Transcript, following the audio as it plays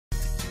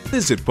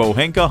Visit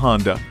Pohanka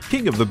Honda,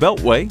 King of the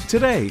Beltway,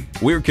 today.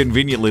 We're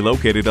conveniently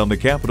located on the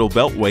Capitol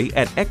Beltway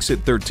at Exit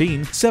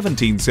 13,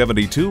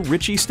 1772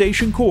 Ritchie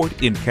Station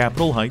Court in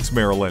Capitol Heights,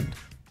 Maryland.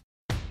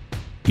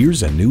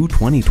 Here's a new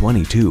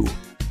 2022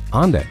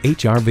 Honda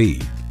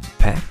HR-V.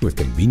 Packed with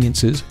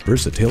conveniences,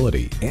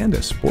 versatility, and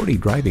a sporty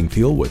driving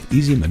feel with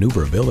easy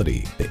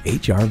maneuverability,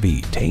 the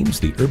HR-V tames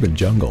the urban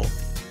jungle.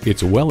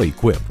 It's well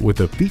equipped with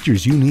the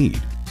features you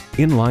need: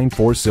 inline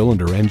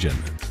 4-cylinder engine,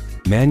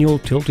 manual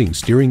tilting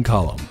steering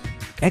column,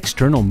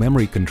 external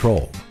memory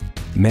control,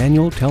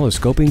 manual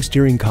telescoping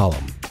steering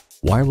column,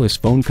 wireless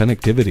phone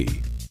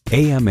connectivity,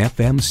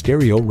 AM/FM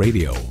stereo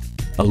radio,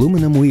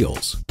 aluminum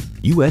wheels,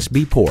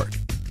 USB port,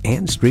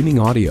 and streaming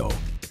audio.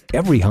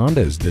 Every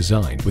Honda is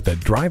designed with the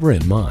driver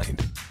in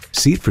mind.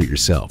 See it for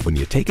yourself when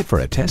you take it for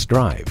a test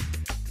drive.